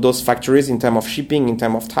for those factories in terms of shipping, in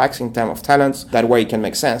terms of tax, in terms of talents. That way it can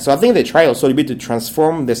make sense. So I think they try also a bit to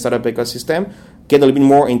transform the startup ecosystem, get a little bit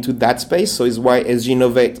more into that space. So it's why SG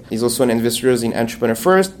Innovate is also an investor in Entrepreneur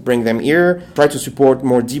First, bring them here, try to support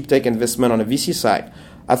more deep tech investment on the VC side.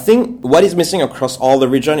 I think what is missing across all the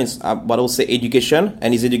region is what I would say education,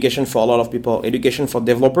 and is education for a lot of people, education for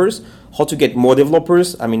developers, how to get more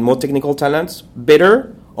developers, more technical talents,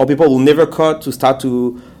 better, or people who never code to start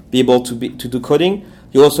to be able to do coding.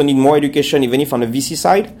 You also need more education, even if on the VC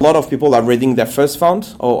side. A lot of people are raising their first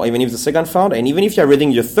fund, or even if the second fund, and even if you're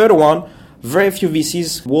raising your third one, very few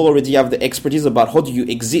VCs will already have the expertise about how do you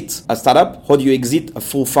exit a startup, how do you exit a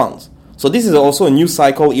full fund. So this is also a new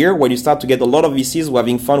cycle here where you start to get a lot of VCs who are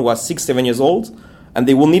having fund who are 6-7 years old, and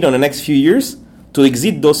they will need on the next few years to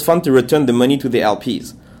exit those funds to return the money to the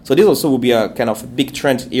LPs. So this also will be a kind of big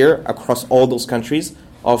trend here across all those countries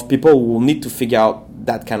of people who will need to figure out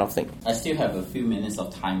that kind of thing. I still have a few minutes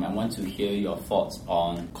of time. I want to hear your thoughts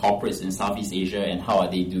on corporates in Southeast Asia and how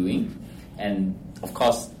are they doing. And of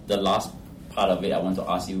course, the last part of it, I want to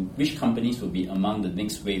ask you, which companies will be among the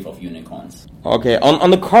next wave of unicorns? Okay,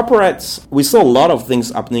 on the corporates, we saw a lot of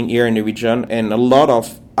things happening here in the region, and a lot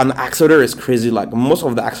of an accelerator is crazy. Like most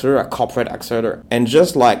of the accelerator are corporate accelerator. And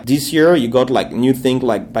just like this year, you got like new things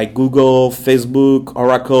like by Google, Facebook,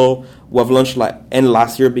 Oracle, who have launched like end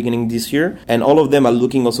last year, beginning this year. And all of them are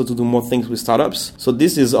looking also to do more things with startups. So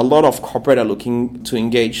this is a lot of corporate are looking to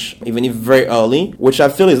engage, even if very early, which I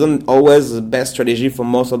feel isn't always the best strategy for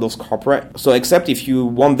most of those corporate. So except if you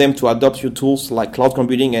want them to adopt your tools like cloud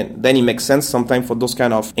computing, and then it makes sense sometimes for those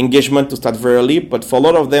kind of engagement to start very early. But for a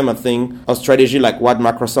lot of them, I think a strategy like what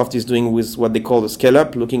Microsoft is doing with what they call the scale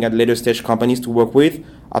up, looking at later stage companies to work with,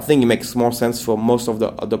 I think it makes more sense for most of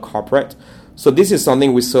the corporate. So this is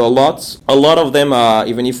something we saw a lot. A lot of them are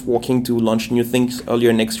even if working to launch new things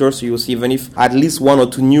earlier next year. So you'll see even if at least 1 or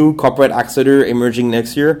 2 new corporate accelerators emerging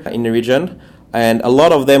next year in the region. And a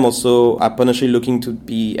lot of them also are potentially looking to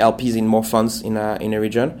be LPs in more funds in a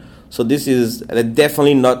region. So this is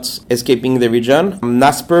definitely not escaping the region.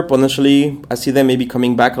 Naspers, potentially, I see them maybe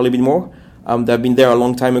coming back a little bit more. They've been there a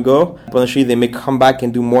long time ago. Potentially, they may come back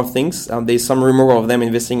and do more things. There's some rumor of them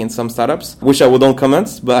investing in some startups, which I wouldn't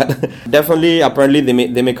comment, but definitely, apparently,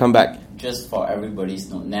 they may come back. Just for everybody's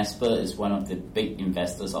note, Naspers is one of the big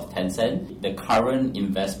investors of Tencent. The current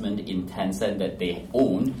investment in Tencent that they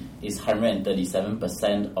own is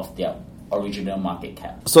 137% of their original market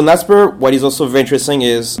cap. So Naspers, what is also very interesting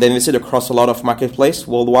is they invested across a lot of marketplace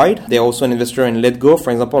worldwide. They're also an investor in Letgo.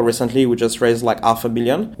 For example, recently we just raised like $500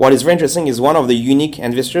 million. What is very interesting is one of the unique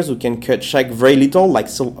investors who can cut check very little, like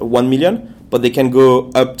 1 million, but they can go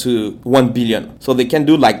up to 1 billion. So they can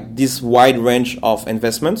do like this wide range of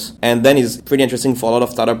investments. And then it's pretty interesting for a lot of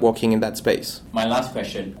startups working in that space. My last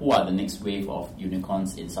question, who are the next wave of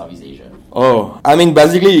unicorns in Southeast Asia?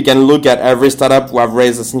 Basically you can look at every startup who have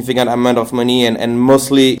raised a significant amount of money and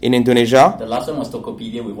mostly in Indonesia. The last one was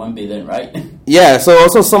Tokopedia with 1 billion, right? Yeah, so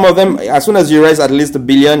also some of them, as soon as you raise at least $1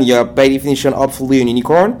 billion, you're by definition hopefully an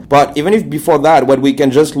unicorn. But even if before that, what we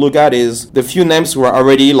can just look at is the few names who are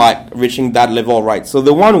already like reaching that level, right? So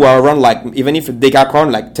the one who are around like, even if a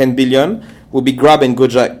decacorn, like 10 billion, will be Grab and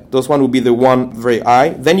Gojek. Those one will be the one very high.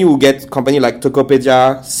 Then you will get company like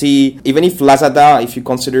Tokopedia, Sea, even if Lazada, if you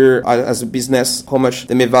consider as a business how much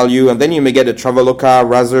they may value. And then you may get a Traveloka,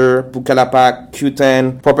 Razor, Bukalapak,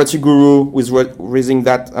 Qoo10, Property Guru, who is reaching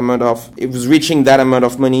that amount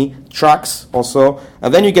of money. Trax also.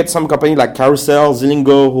 And then you get some company like Carousel,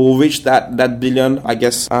 Zilingo, who will reach that billion, I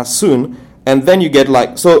guess, soon. And then you get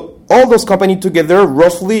like, so all those companies together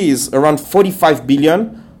roughly is around 45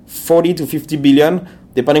 billion. 40 to 50 billion,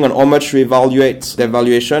 depending on how much you evaluate the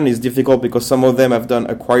valuation. Is difficult because some of them have been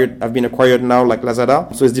acquired now, like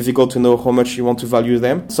Lazada. So it's difficult to know how much you want to value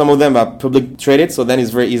them. Some of them are public traded, so then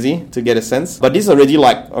it's very easy to get a sense. But this is already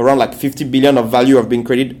like around like 50 billion of value have been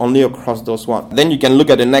created only across those ones. Then you can look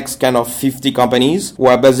at the next kind of 50 companies who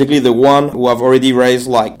are basically the one who have already raised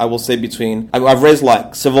like, I will say I've raised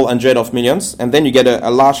like several hundred of millions, and then you get a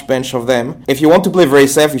large bench of them. If you want to play very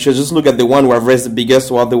safe, you should just look at the one who have raised the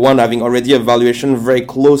biggest, or the one having already a valuation very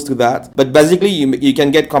close to that. But basically, you can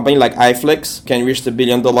get company like iFlex, can reach the $1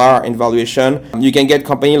 billion in valuation. You can get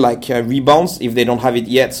company like Rebounds, if they don't have it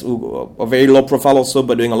yet, who are very low profile also,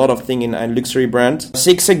 but doing a lot of things in a luxury brand.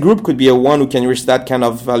 CXA Group could be a one who can reach that kind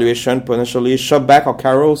of valuation, potentially. Shopback or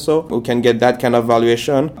Caro also, who can get that kind of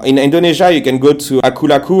valuation. In Indonesia, you can go to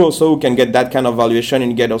Akulaku also, who can get that kind of valuation,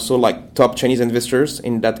 and get also like top Chinese investors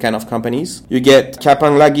in that kind of companies. You get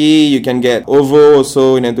Kapang Lagi, you can get OVO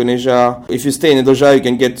also in Indonesia. If you stay in Indonesia, you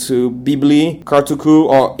can get to Bibli, Kartuku,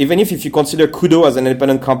 or even if you consider Kudo as an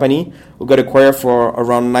independent company who got acquired for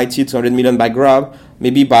around 90 to 100 million by Grab,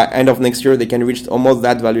 maybe by end of next year, they can reach almost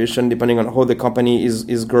that valuation depending on how the company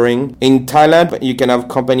is growing. In Thailand, you can have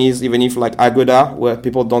companies, even if like Agoda, where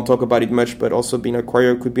people don't talk about it much, but also being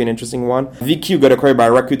acquired could be an interesting one. VQ got acquired by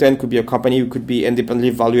Rakuten, could be a company who could be independently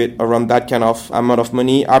valued around that kind of amount of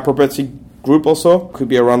money. Our property group also could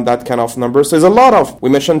be around that kind of number. So there's a lot of, we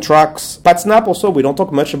mentioned Trax, PatSnap also, we don't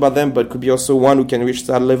talk much about them, but could be also one who can reach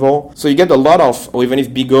that level. So you get a lot of, or even if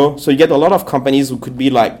Bigo, so you get a lot of companies who could be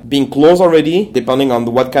like being closed already, depending on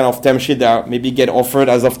what kind of term sheet they are maybe get offered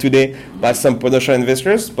as of today by some potential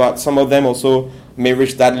investors, but some of them also may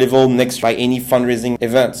reach that level next by any fundraising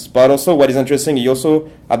events. But also what is interesting, you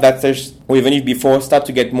also at that stage, or even if before, start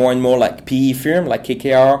to get more and more like PE firm, like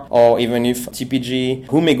KKR, or even if TPG,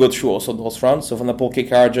 who may go through also those rounds. So for example,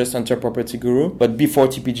 KKR just entered Property Guru, but before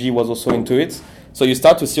TPG was also into it. So you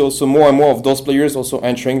start to see also more and more of those players also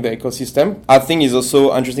entering the ecosystem. I think is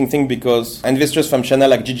also an interesting thing because investors from China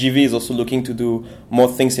like GGV is also looking to do more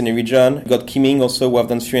things in the region. You got Kiming also who have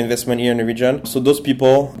done few investment here in the region. So those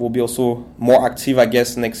people will be also more active, I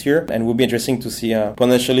guess, next year. And it will be interesting to see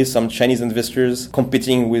potentially some Chinese investors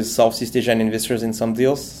competing with Southeast Asian investors in some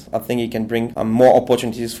deals. I think it can bring more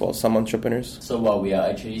opportunities for some entrepreneurs. So while we are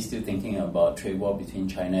actually still thinking about trade war between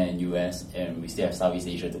China and US, and we still have Southeast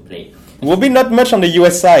Asia to play. Will be not much on the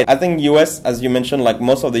US side. I think US, as you mentioned, like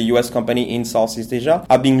most of the US company in Southeast Asia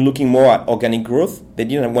have been looking more at organic growth. They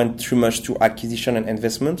didn't went too much to acquisition and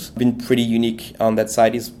investments. Been pretty unique on that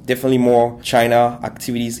side. It's definitely more China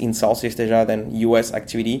activities in Southeast Asia than US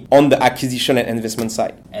activity on the acquisition and investment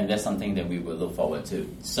side. And that's something that we will look forward to.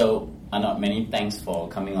 So Arnaud, many thanks for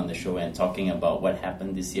coming on the show and talking about what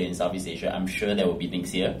happened this year in Southeast Asia. I'm sure there will be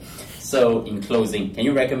things here. So in closing, can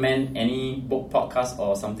you recommend any book, podcast,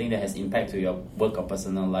 or something that has impact to your work or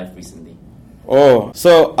personal life recently? Oh,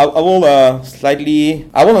 so I will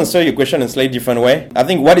answer your question in a slightly different way. I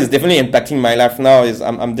think what is definitely impacting my life now is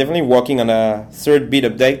I'm definitely working on a third bit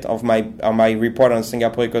update of my report on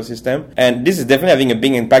Singapore ecosystem, and this is definitely having a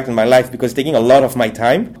big impact on my life because it's taking a lot of my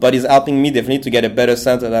time, but it's helping me definitely to get a better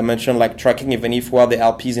sense, as I mentioned, like tracking even if what the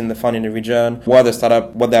LPs in the fund in the region, what the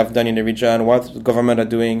startup, what they have done in the region, what the government are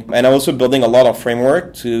doing, and I'm also building a lot of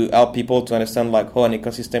framework to help people to understand like how an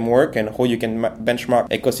ecosystem work and how you can benchmark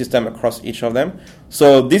ecosystem across each of them.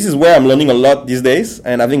 So this is where I'm learning a lot these days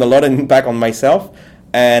and having a lot of impact on myself,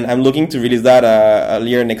 and I'm looking to release that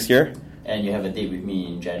earlier next year. And you have a date with me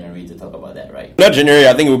in January to talk about that, right? Not January,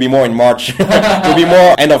 I think it will be more in March. It will be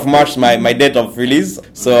more end of March, my date of release.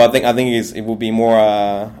 So I think it will be more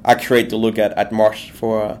accurate to look at March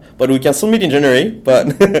for. But we can still meet in January.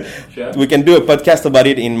 But sure. We can do a podcast about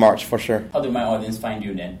it in March for sure. How do my audience find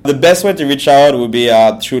you then? The best way to reach out would be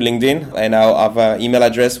through LinkedIn, and I'll have an email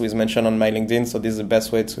address which is mentioned on my LinkedIn. So this is the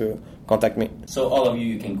best way to contact me. So all of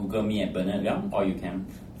you can Google me at Bernard Leong, or you can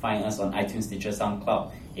find us on iTunes, Stitcher,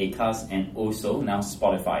 SoundCloud, Acast, and also now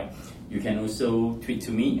Spotify. You can also tweet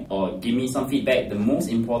to me or give me some feedback. The most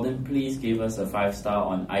important, please give us a 5-star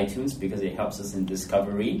on iTunes because it helps us in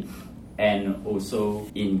discovery, and also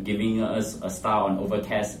in giving us a star on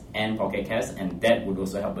Overcast and Pocket Cast, and that would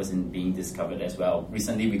also help us in being discovered as well.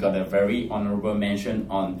 Recently, we got a very honorable mention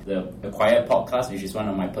on the Acquired podcast, which is one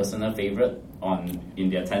of my personal favorite in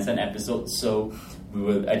their Tencent episode. So we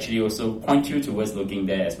will actually also point you towards looking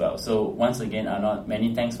there as well. So once again, Arnaud,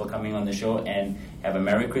 many thanks for coming on the show, and have a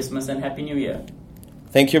Merry Christmas and Happy New Year.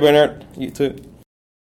 Thank you, Bernard. You too.